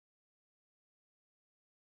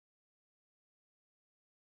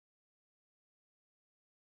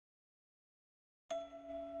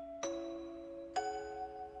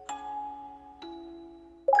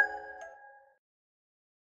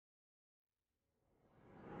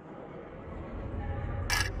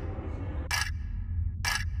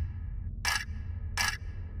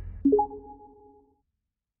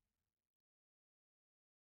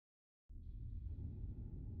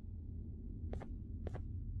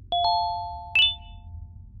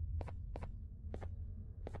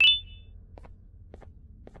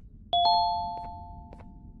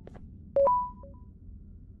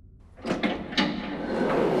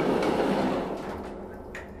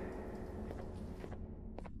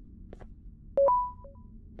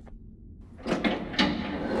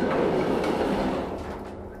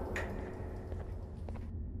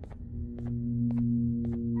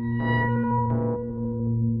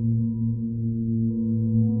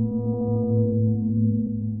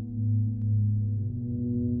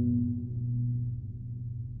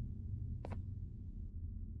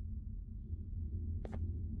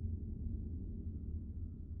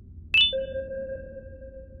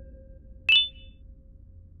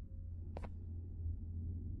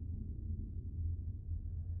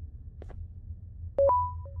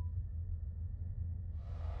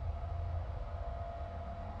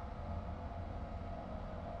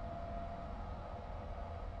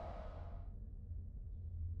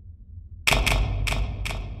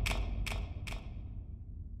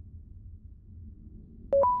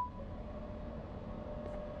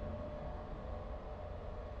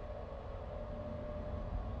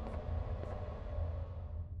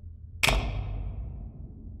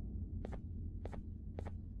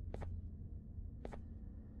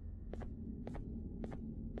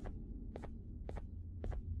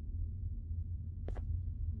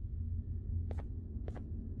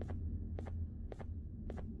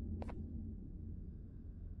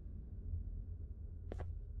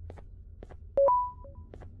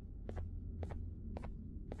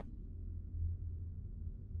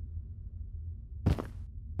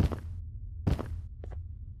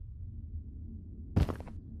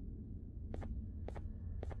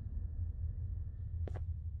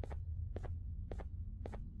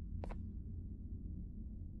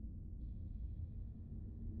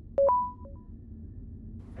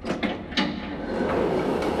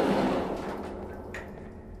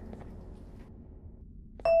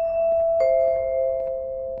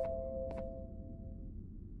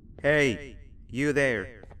Hey, you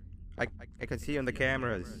there. I, I can see you on the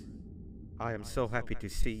cameras. I am so happy to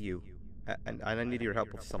see you. And I need your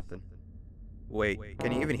help with something. Wait,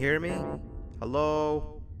 can you even hear me?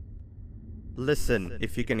 Hello? Listen,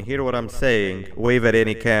 if you can hear what I'm saying, wave at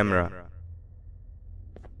any camera.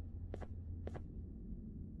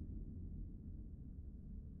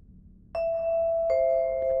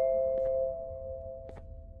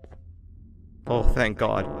 Oh, thank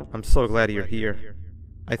God. I'm so glad you're here.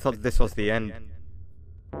 I thought this was the end.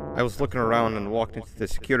 I was looking around and walked into the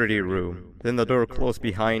security room. Then the door closed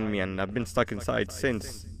behind me and I've been stuck inside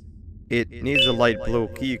since. It needs a light blue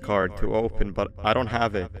key card to open, but I don't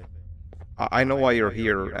have it. I know why you're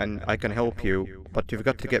here and I can help you, but you've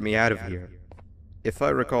got to get me out of here. If I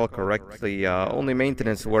recall correctly, only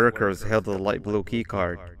maintenance workers held the light blue key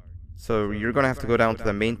card. So you're gonna have to go down to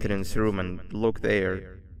the maintenance room and look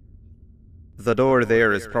there. The door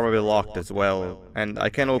there is probably locked as well, and I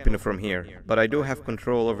can't open it from here, but I do have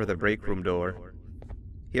control over the break room door.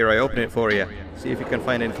 Here, I open it for you. See if you can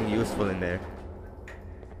find anything useful in there.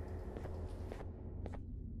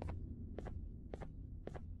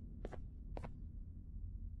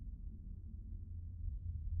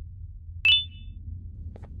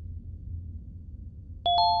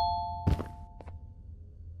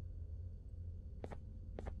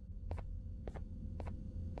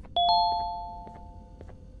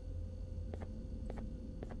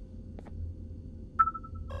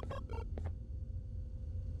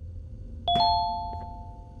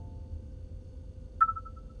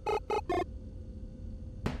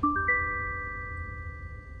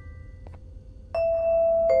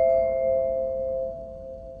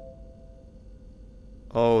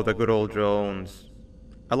 Oh, the good old drones.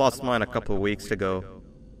 I lost mine a couple weeks ago.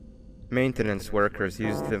 Maintenance workers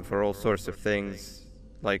used them for all sorts of things,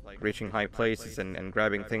 like reaching high places and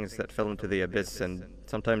grabbing things that fell into the abyss and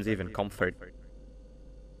sometimes even comfort.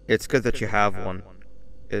 It's good that you have one.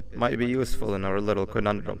 It might be useful in our little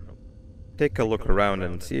conundrum. Take a look around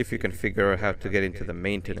and see if you can figure out how to get into the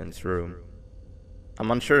maintenance room.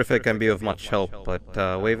 I'm unsure if it can be of much help,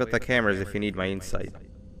 but wave at the cameras if you need my insight.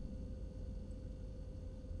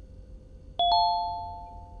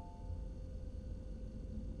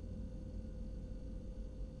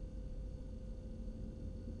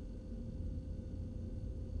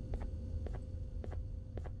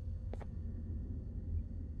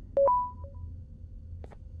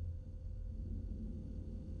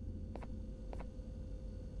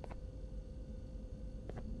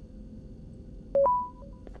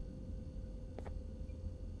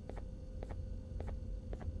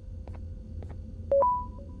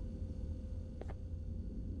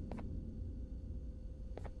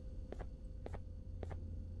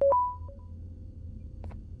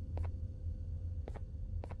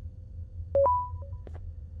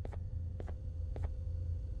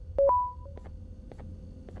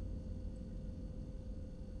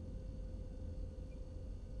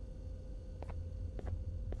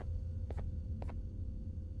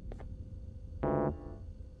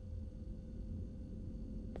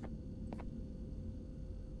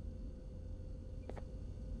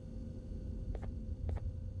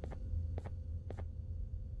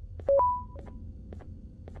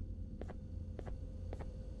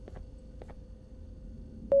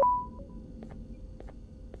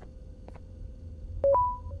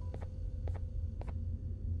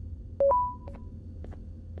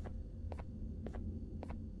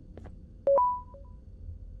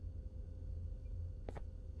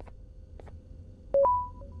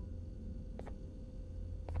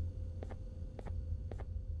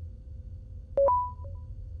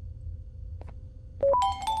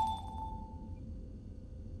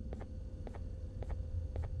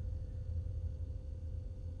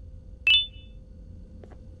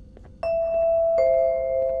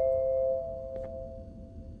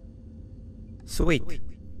 Sweet.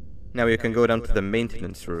 Now you can go down to the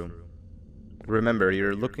maintenance room. Remember,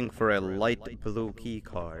 you're looking for a light blue key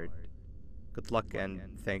card. Good luck and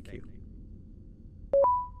thank you.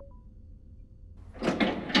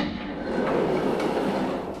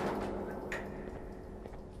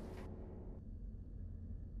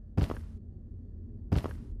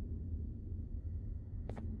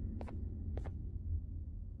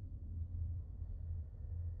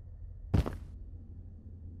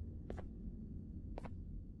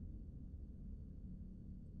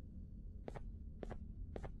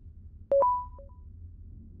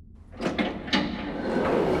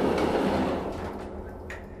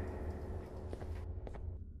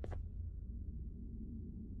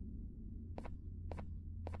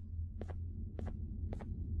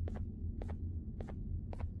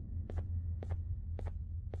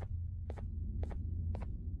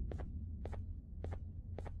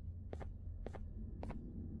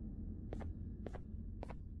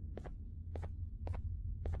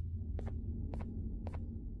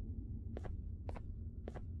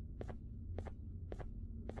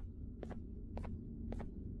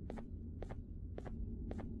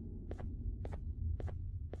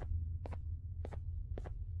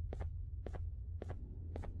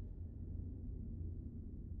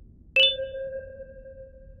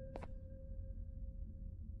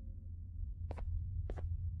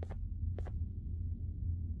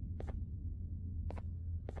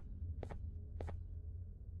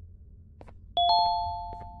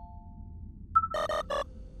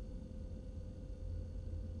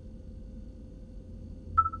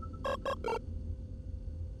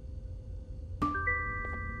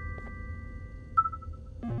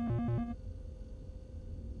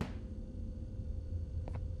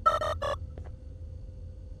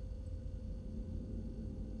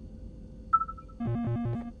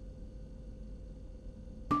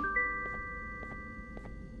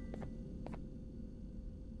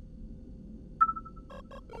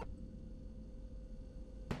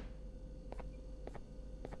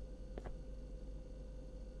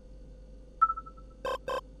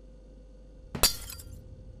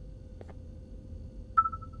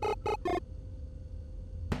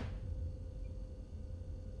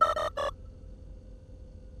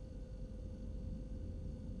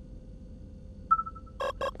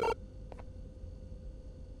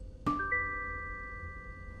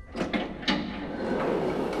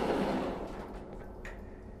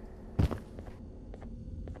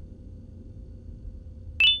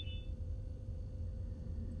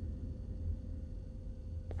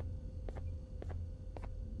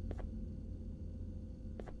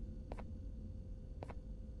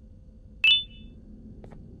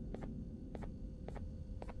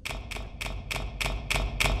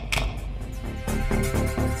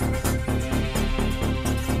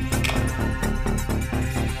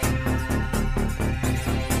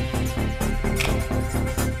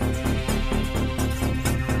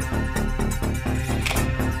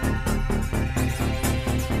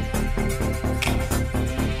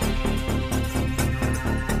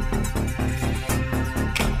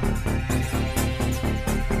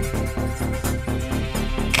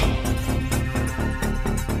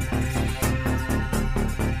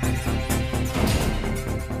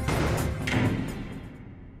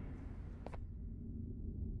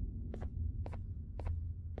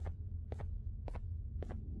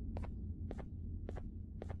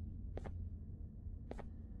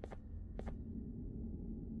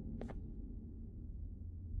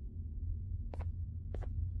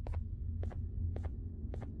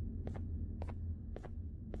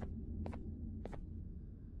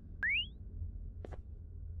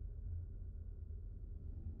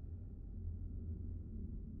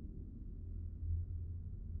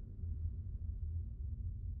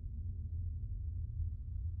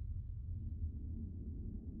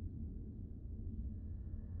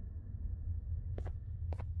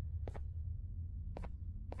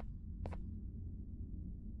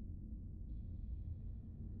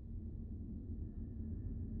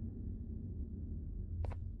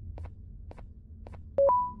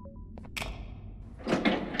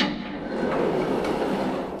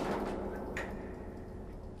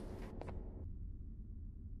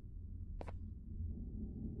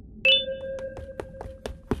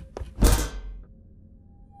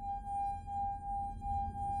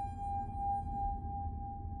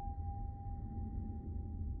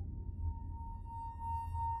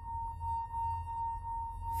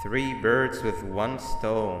 Three birds with one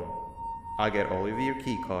stone. I get all of your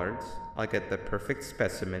key cards, I get the perfect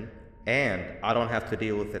specimen, and I don't have to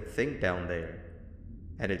deal with that thing down there.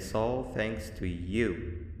 And it's all thanks to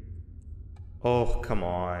you. Oh, come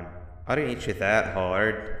on. I didn't hit you that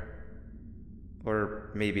hard. Or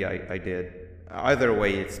maybe I did. Either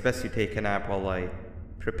way, it's best you take a nap while I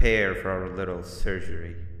prepare for our little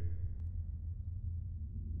surgery.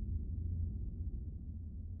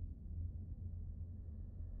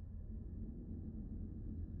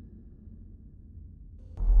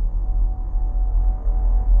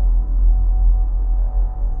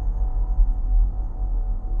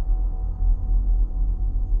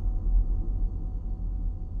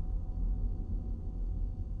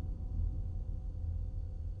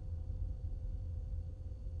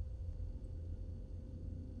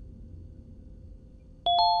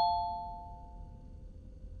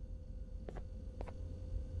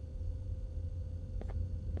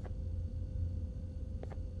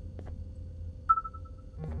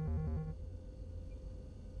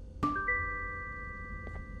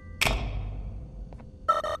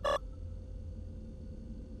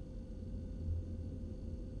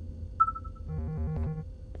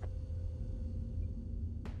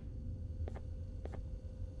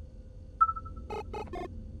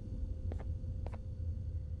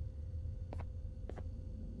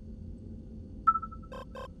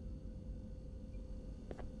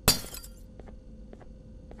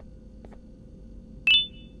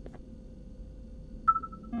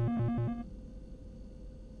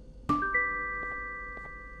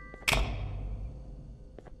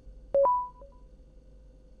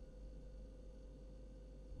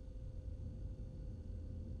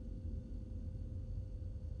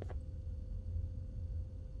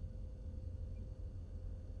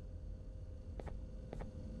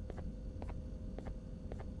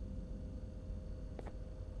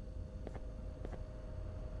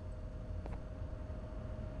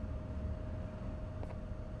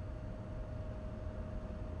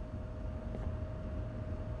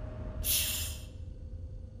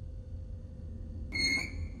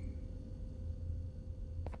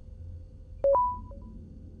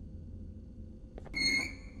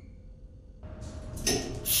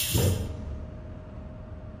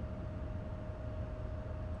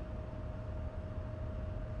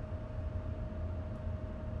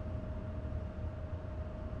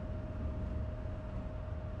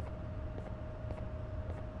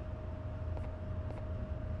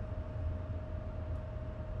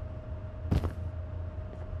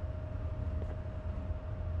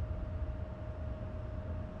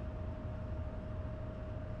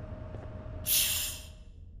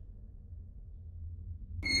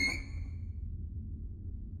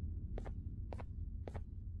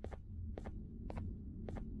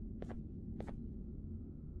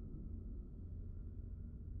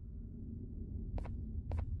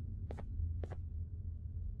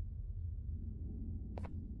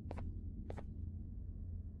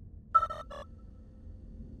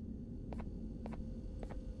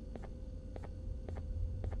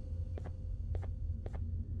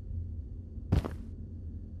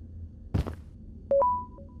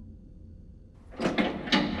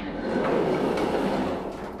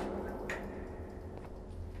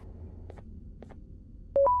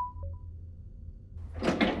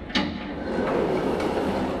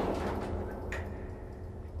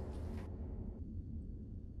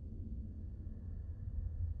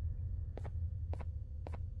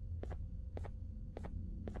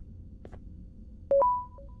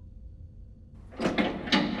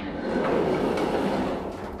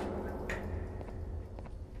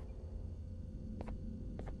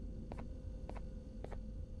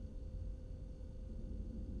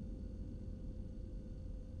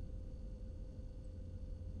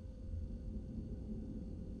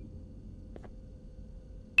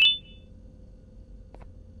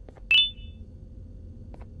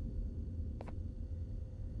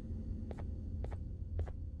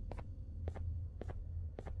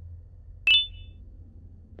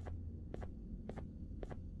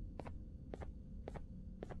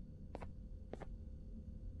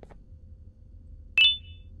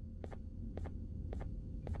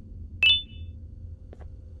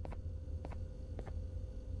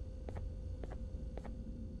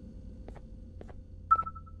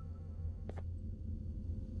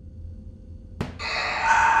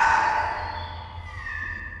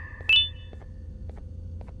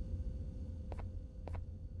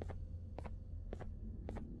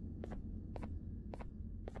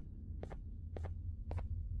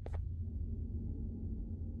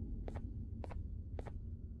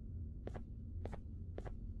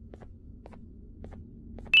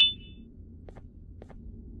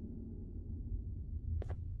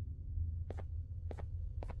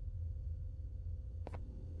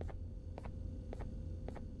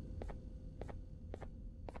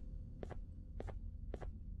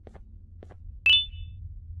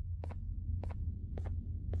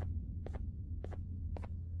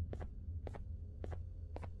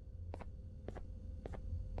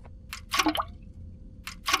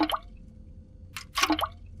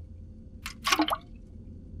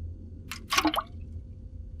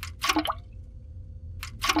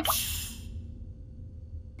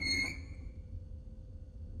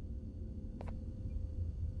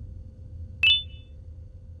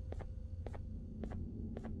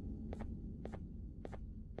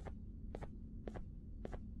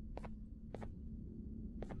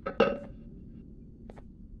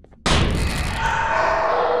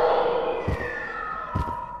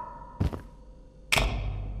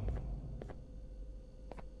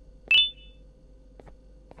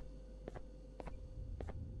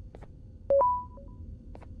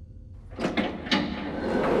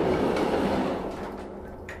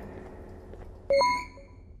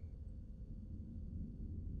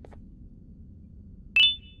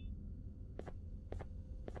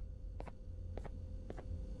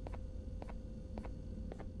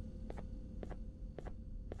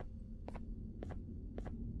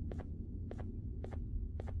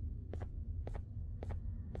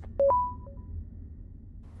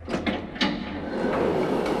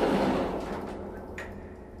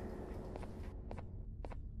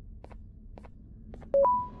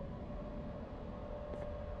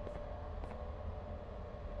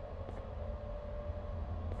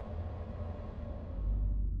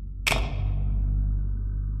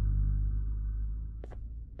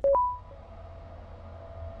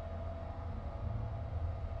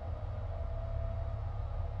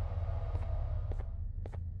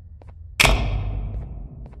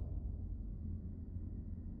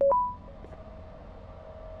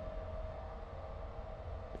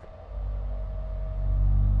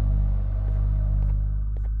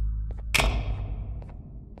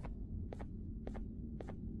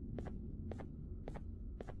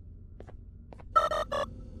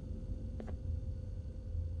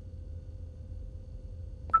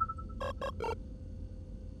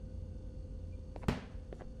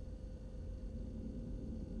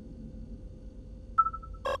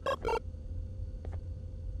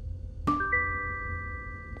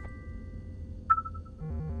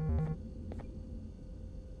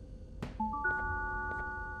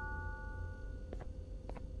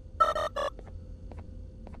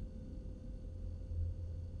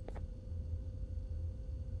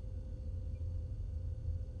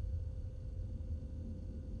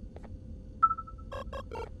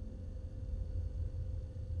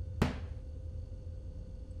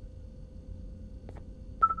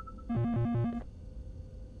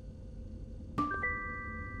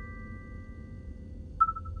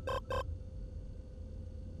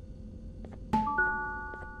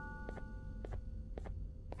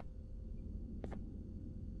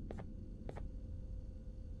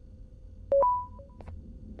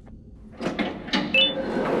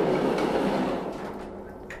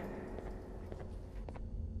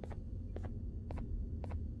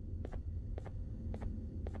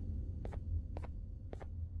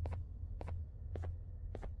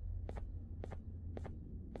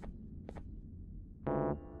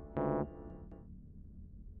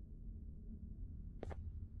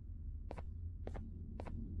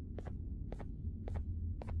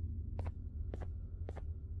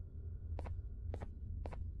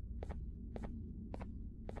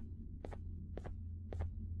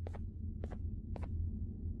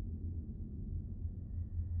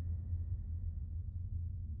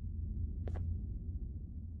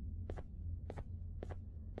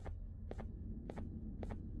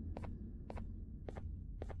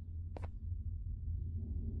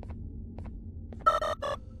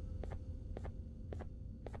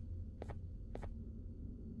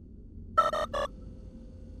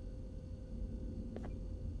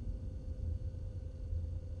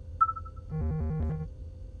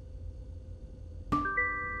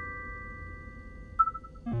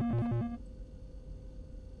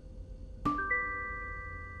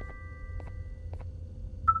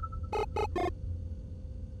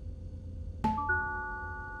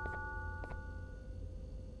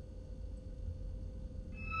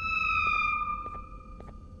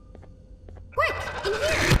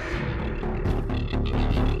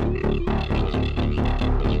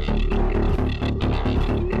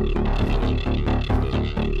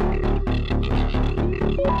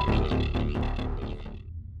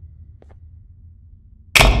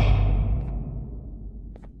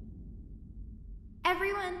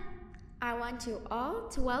 everyone! I want you all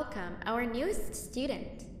to welcome our newest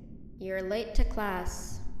student. You're late to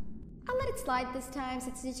class. I'll let it slide this time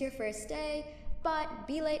since it's your first day, but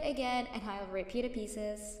be late again and I'll rip you to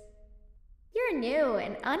pieces. You're a new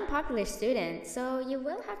and unpopular student, so you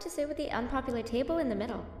will have to sit with the unpopular table in the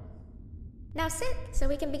middle. Now sit so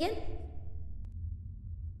we can begin.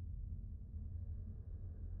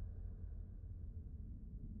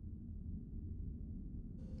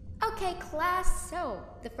 Okay, class, so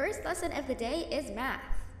the first lesson of the day is math.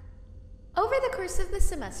 Over the course of the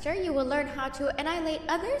semester, you will learn how to annihilate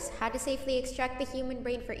others, how to safely extract the human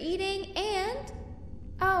brain for eating, and...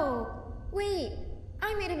 Oh, wait,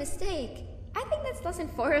 I made a mistake. I think that's lesson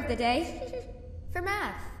 4 of the day. For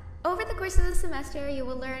math, over the course of the semester, you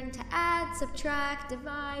will learn to add, subtract,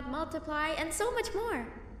 divide, multiply, and so much more.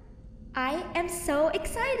 I am so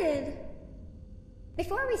excited!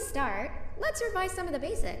 Before we start, let's revise some of the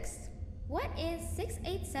basics. What is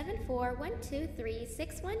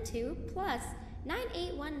 6874123612 plus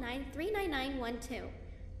 9819399912?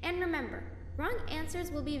 And remember, wrong answers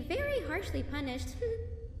will be very harshly punished.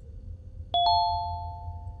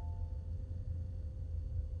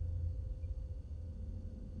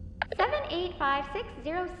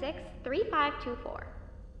 785-606-3524.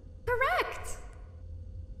 Correct!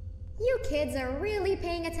 You kids are really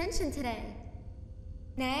paying attention today.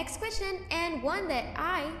 Next question, and one that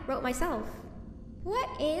I wrote myself. What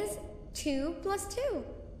is 2 plus 2?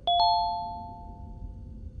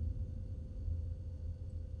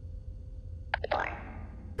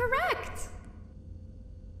 Correct!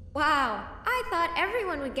 Wow, I thought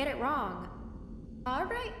everyone would get it wrong.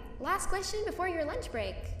 Alright, last question before your lunch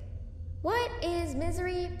break. What is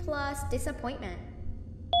misery plus disappointment?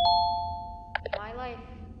 My life.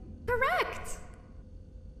 Correct!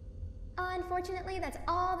 Unfortunately, that's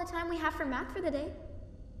all the time we have for math for the day.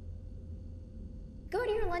 Go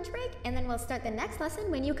to your lunch break, and then we'll start the next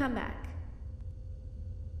lesson when you come back.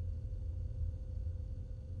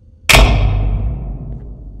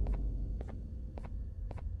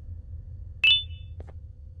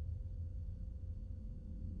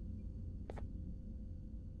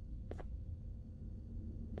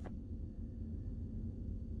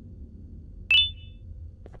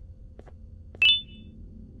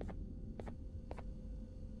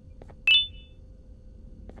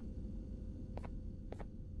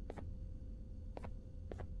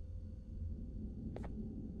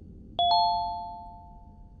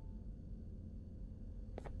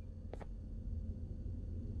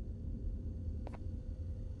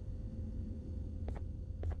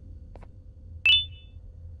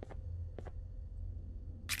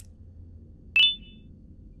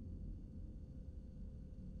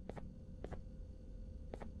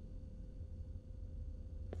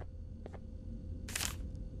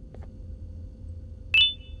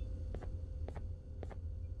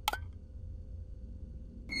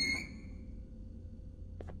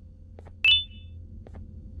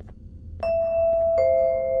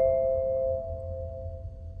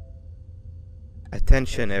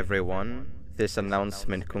 Attention everyone, this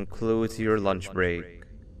announcement concludes your lunch break.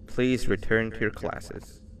 Please return to your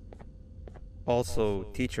classes. Also,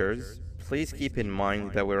 teachers, please keep in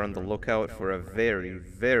mind that we're on the lookout for a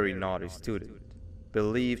very naughty student,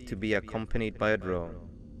 believed to be accompanied by a drone.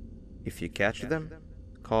 If you catch them,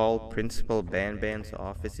 call Principal Banban's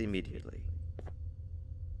office immediately.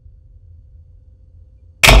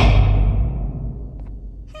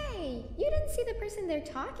 Hey, you didn't see the person they're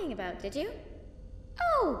talking about, did you?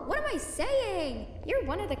 Oh, what am I saying? You're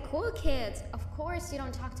one of the cool kids. Of course you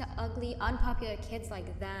don't talk to ugly, unpopular kids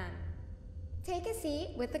like them. Take a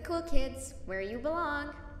seat with the cool kids where you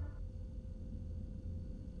belong.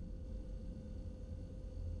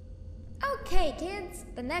 Okay, kids,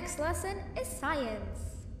 the next lesson is science.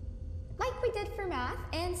 Like we did for math,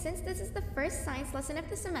 and since this is the first science lesson of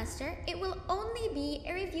the semester, it will only be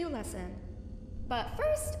a review lesson. But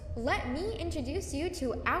first, let me introduce you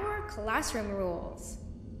to our classroom rules.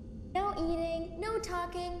 No eating, no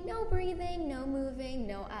talking, no breathing, no moving,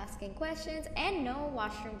 no asking questions, and no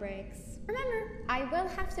washroom breaks. Remember, I will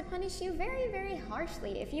have to punish you very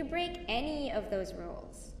harshly if you break any of those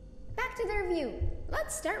rules. Back to the review.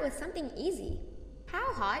 Let's start with something easy.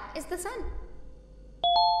 How hot is the sun?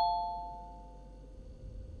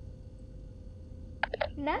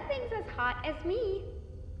 Nothing's as hot as me.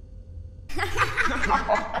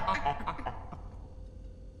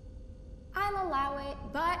 I'll allow it,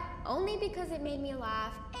 but only because it made me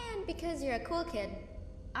laugh and because you're a cool kid.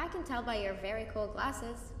 I can tell by your very cool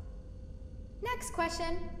glasses. Next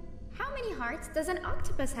question. How many hearts does an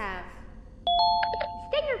octopus have?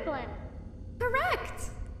 Stingerflin.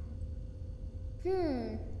 Correct!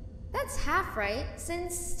 That's half right,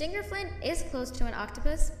 since Stingerflint is close to an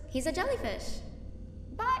octopus. He's a jellyfish.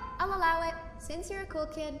 But I'll allow it, since you're a cool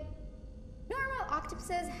kid. Normal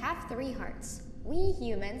octopuses have 3 hearts. We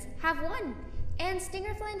humans have 1. And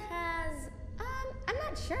Stingerflint has... I'm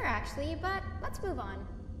not sure actually, but let's move on.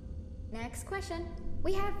 Next question.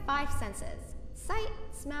 We have 5 senses. Sight,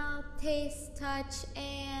 smell, taste, touch,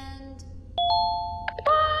 and...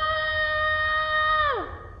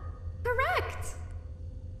 Correct!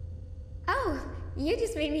 Oh, you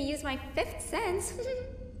just made me use my 5th sense.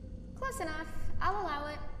 Close enough. I'll allow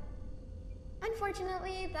it.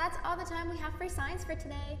 Unfortunately, that's all the time we have for science for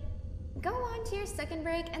today. Go on to your second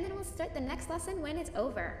break, and then we'll start the next lesson when it's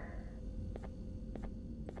over.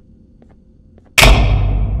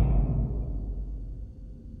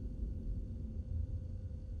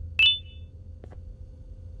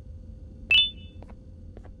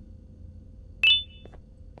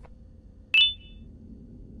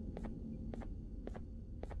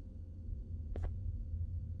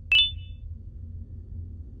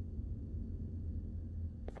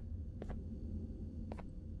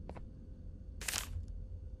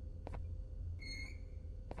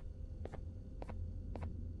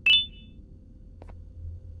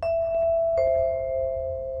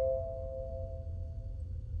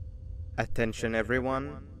 Attention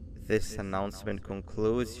everyone, this announcement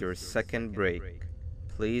concludes your second break.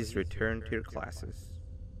 Please return to your classes.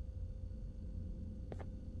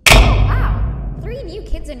 Wow! 3 new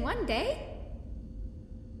kids in one day?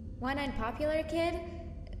 1 unpopular kid?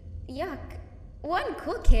 Yuck. 1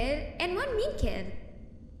 cool kid and 1 mean kid.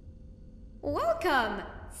 Welcome!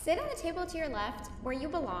 Sit on the table to your left, where you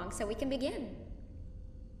belong, so we can begin.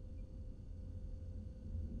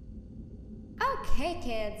 Okay,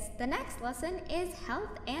 kids, the next lesson is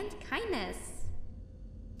health and kindness.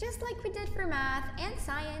 Just like we did for math and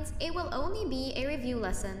science, it will only be a review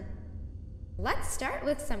lesson. Let's start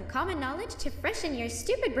with some common knowledge to freshen your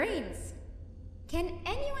stupid brains. Can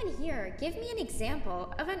anyone here give me an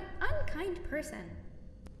example of an unkind person?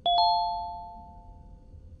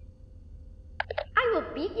 I will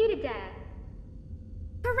beat you to death.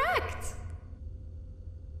 Correct!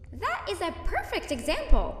 That is a perfect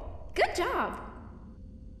example. Good job!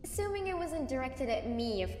 Assuming it wasn't directed at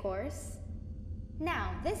me, of course.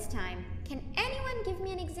 Now, this time, can anyone give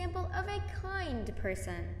me an example of a kind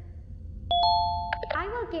person? I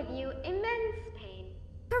will give you immense pain.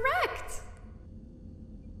 Correct!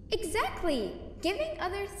 Exactly! Giving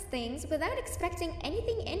others things without expecting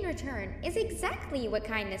anything in return is exactly what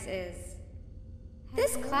kindness is.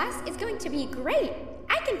 This class is going to be great!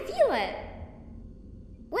 I can feel it!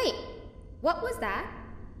 Wait, what was that?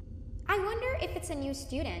 I wonder if it's a new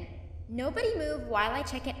student. Nobody move while I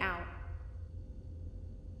check it out.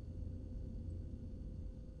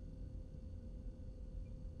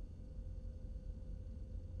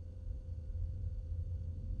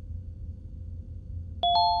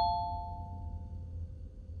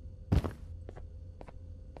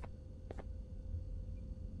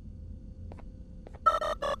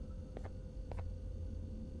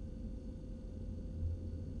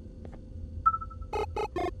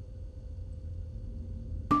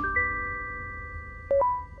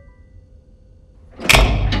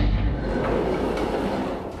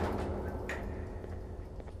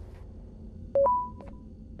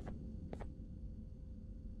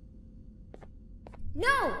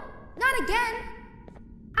 No! Not again!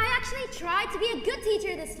 I actually tried to be a good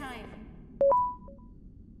teacher this time.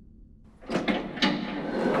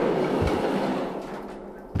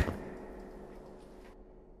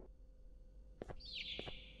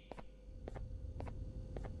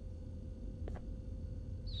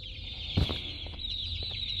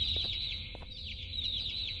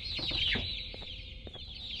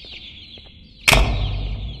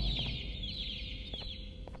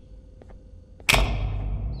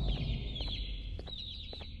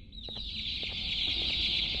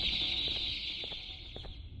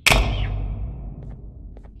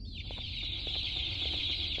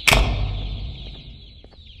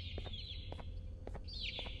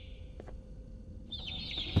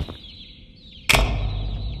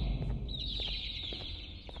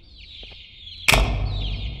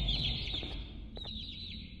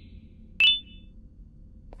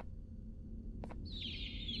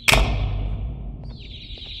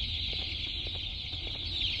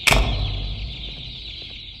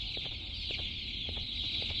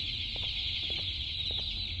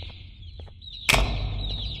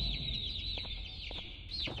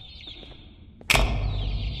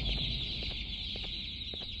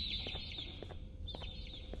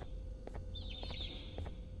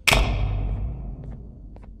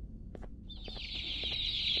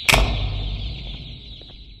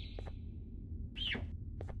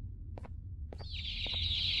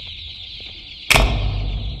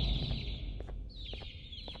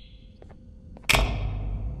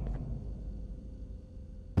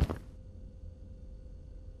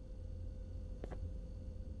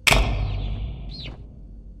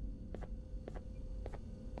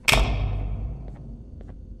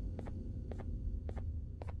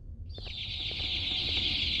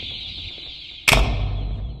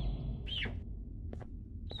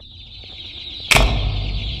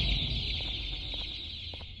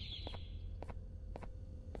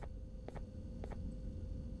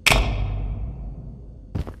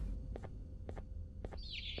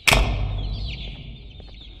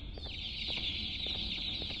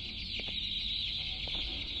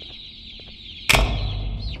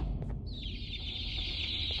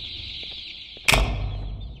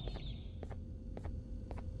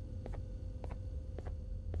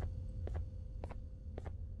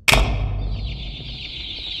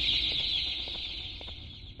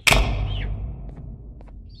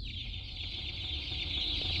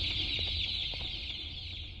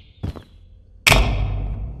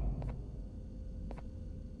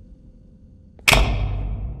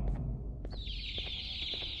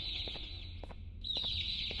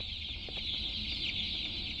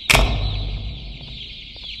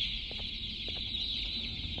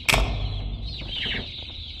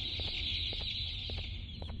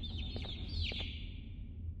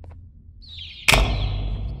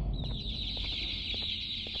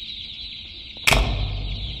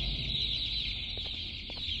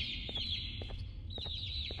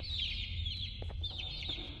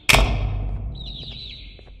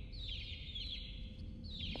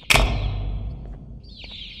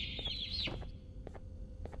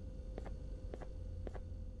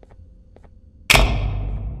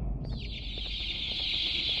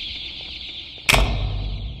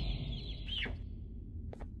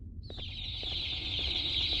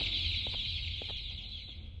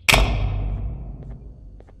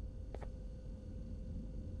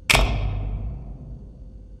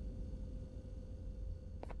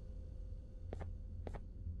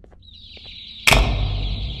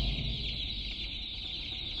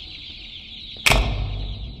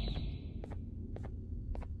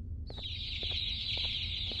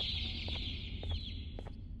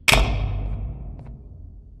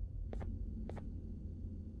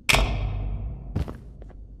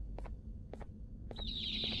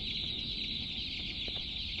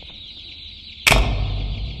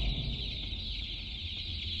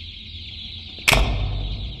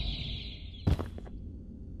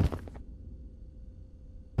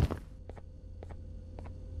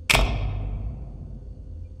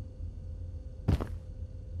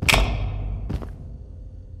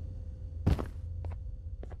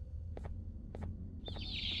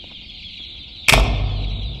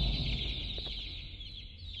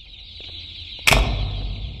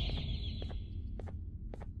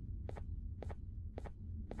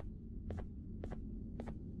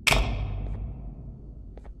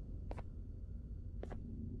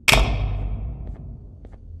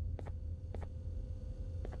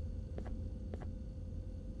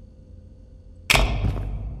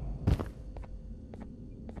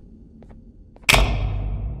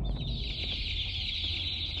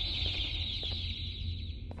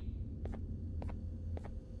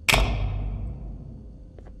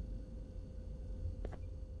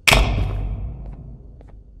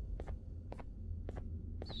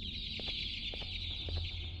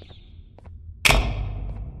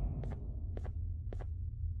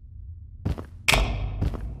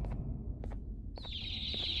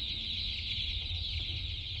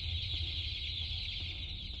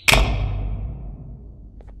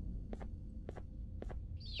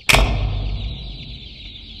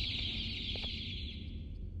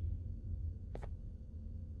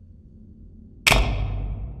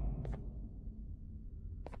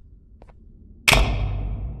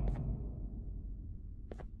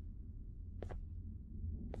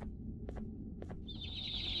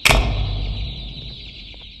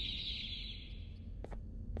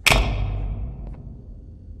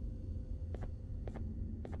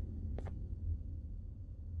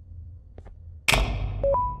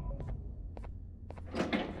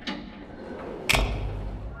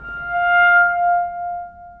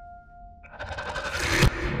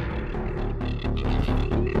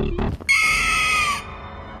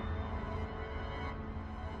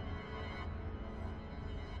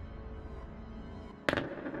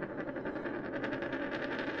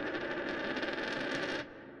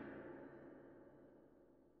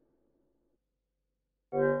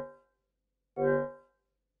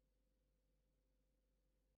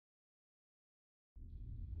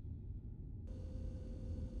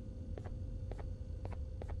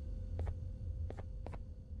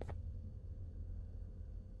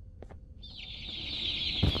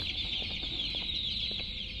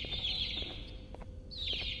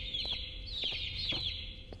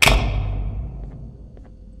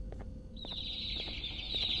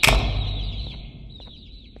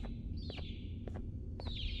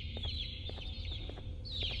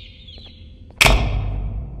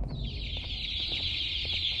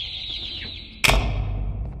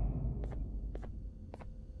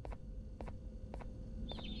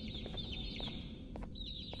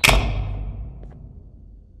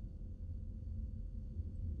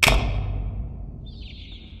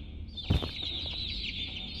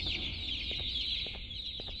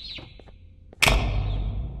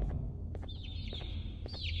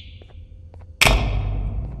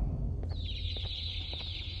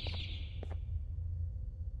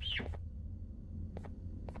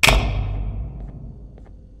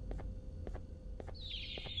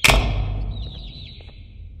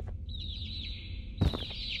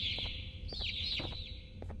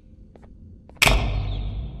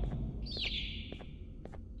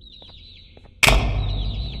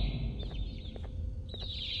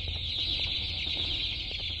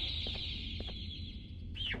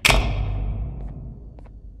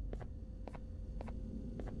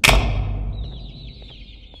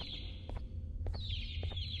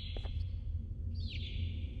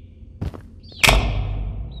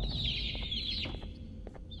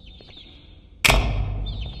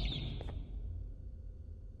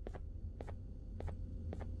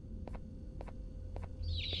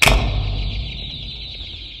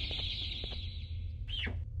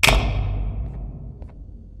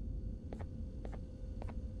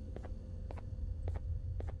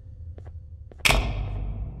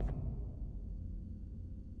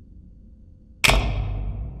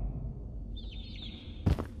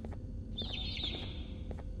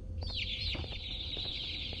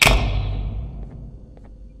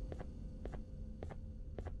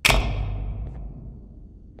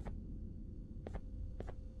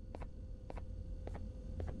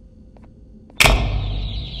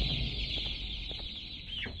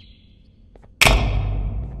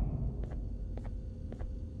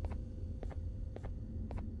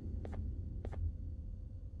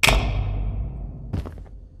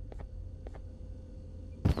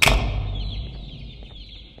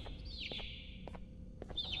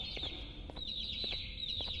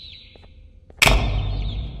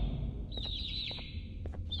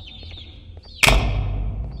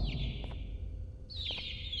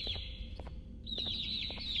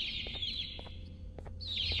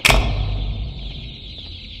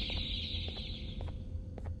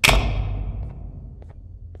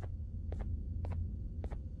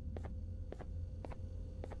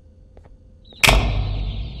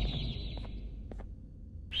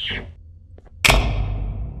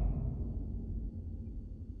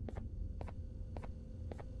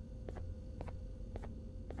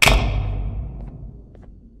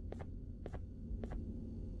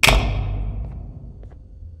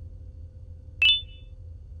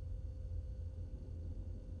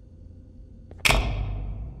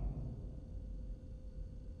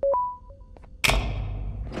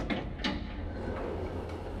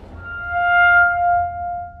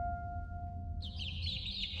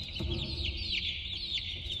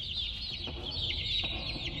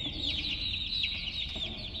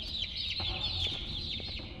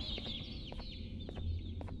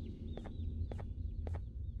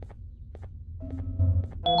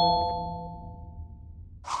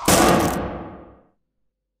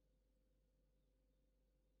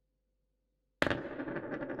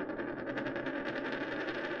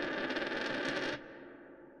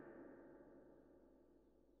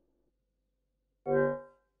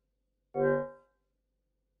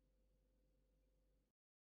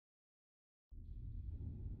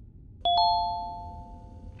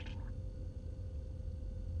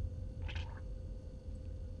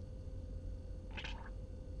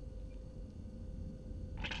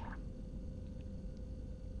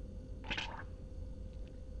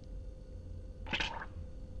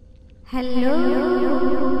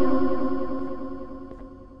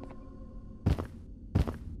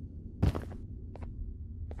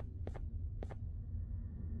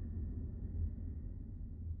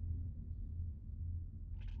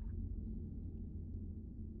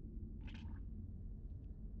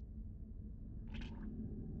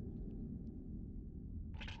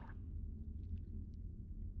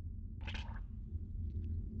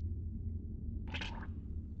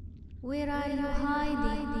 Where are you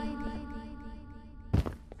hiding?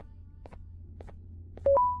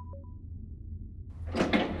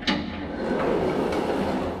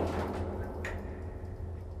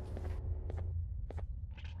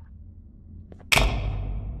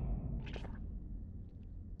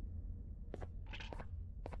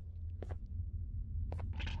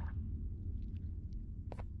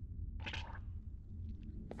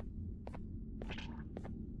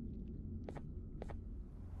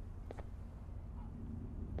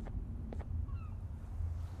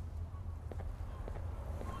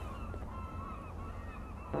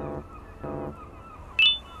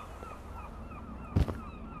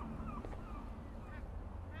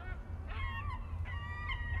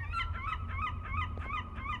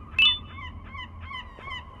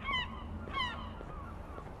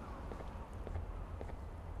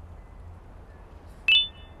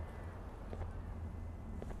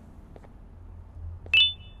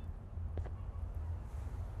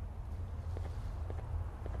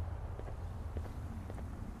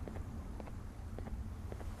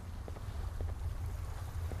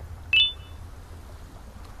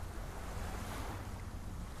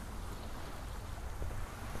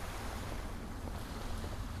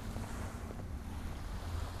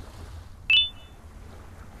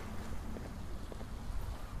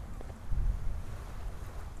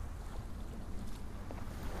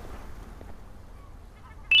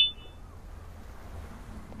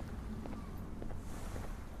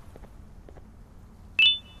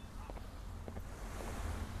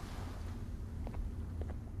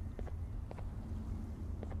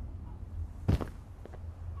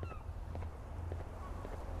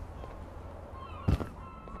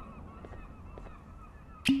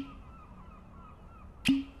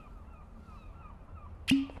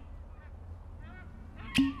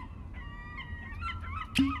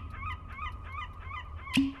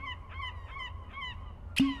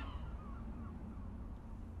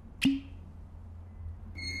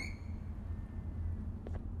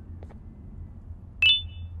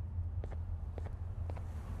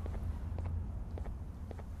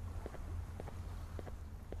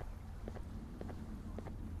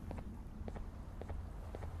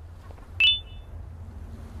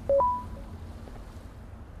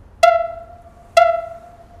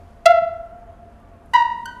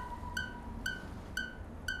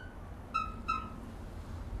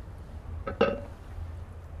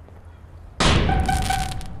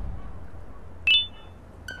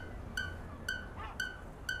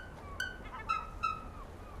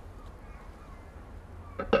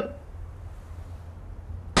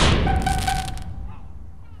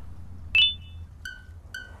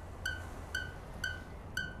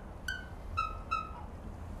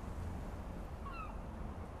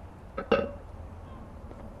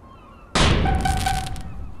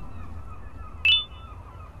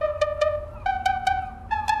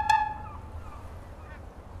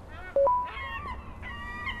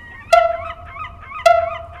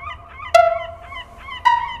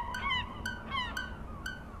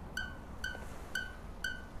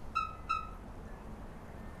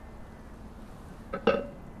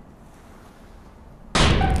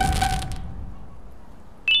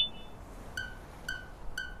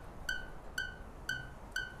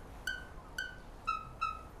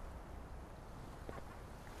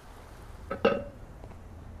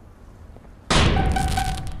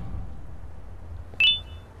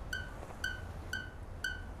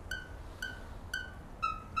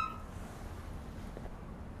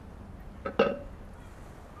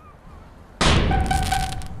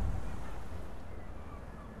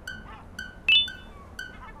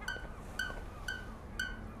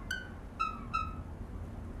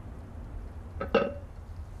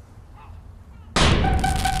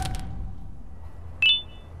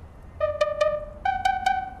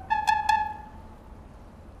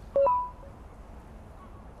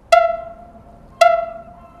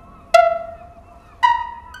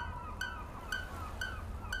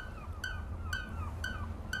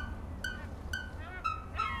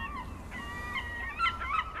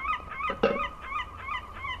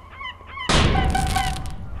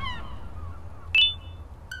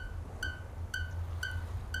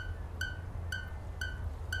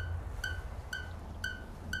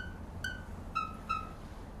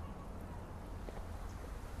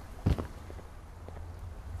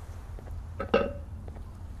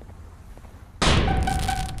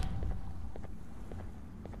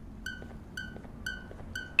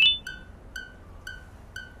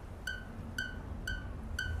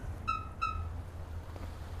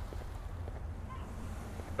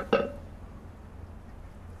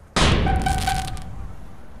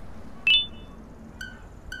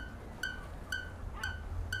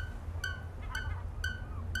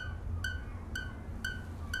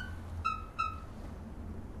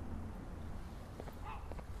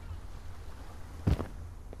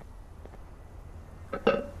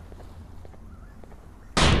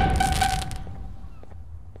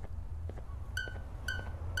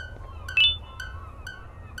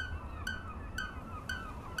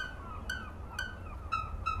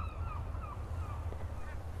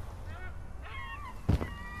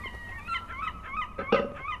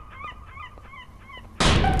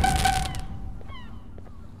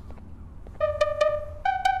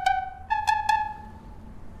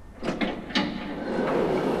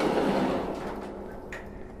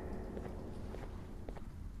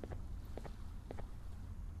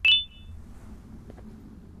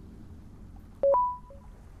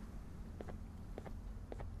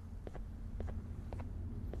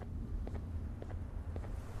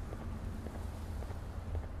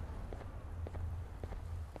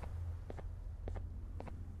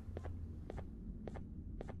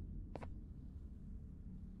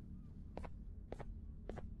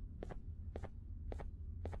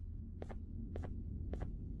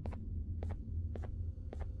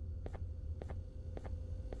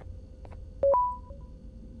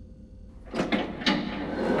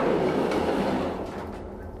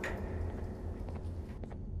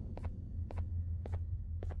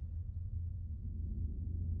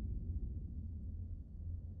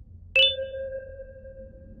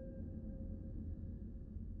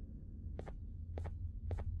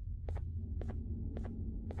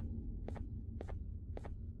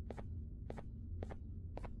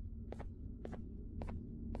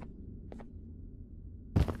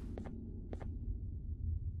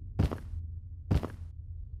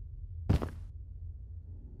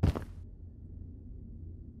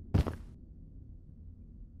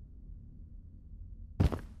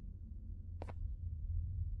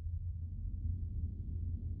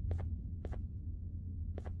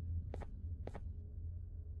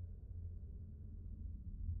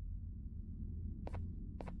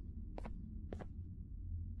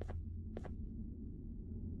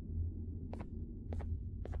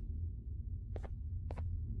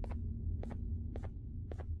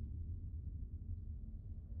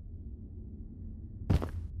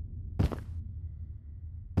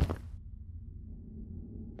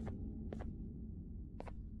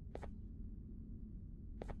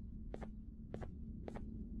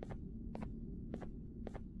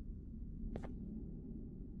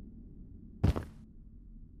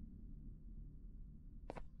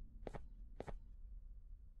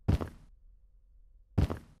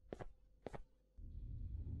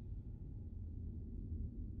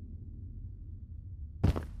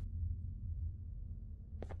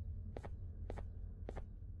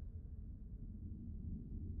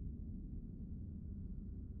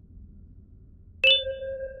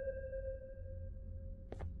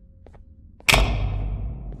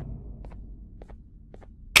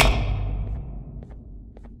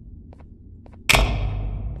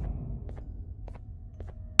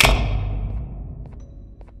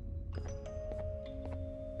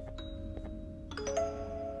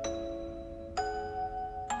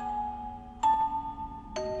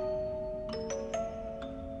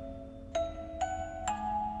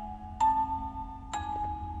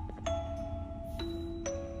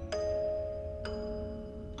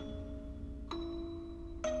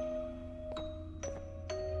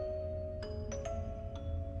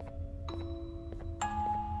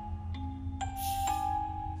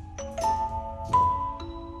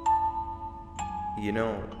 You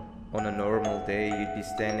know, on a normal day, you'd be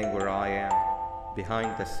standing where I am,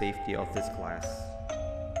 behind the safety of this glass.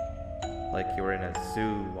 Like you were in a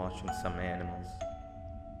zoo watching some animals.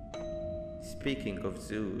 Speaking of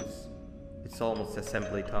zoos, it's almost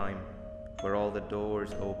assembly time, where all the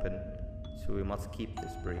doors open, so we must keep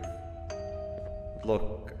this brief.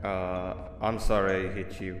 Look, I'm sorry I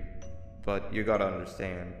hit you, but you gotta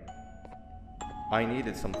understand. I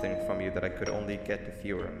needed something from you that I could only get if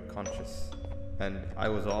you were unconscious, and I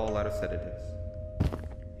was all out of sedatives.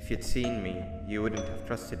 If you'd seen me, you wouldn't have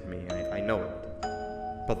trusted me, I know it.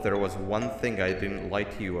 But there was one thing I didn't lie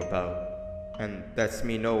to you about, and that's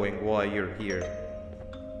me knowing why you're here.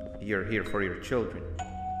 You're here for your children.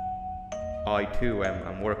 I too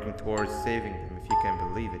am working towards saving them, if you can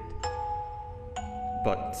believe it.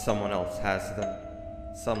 But someone else has them.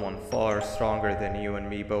 Someone far stronger than you and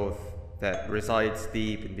me both, that resides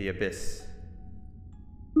deep in the abyss.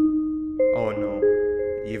 Oh no,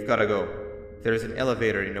 you've gotta go. There's an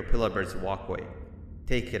elevator in Opillabird's walkway.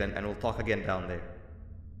 Take it and we'll talk again down there.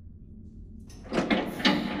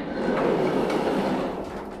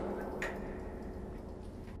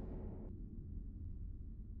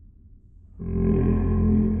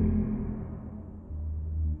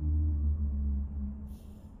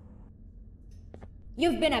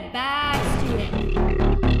 You've been a bad student.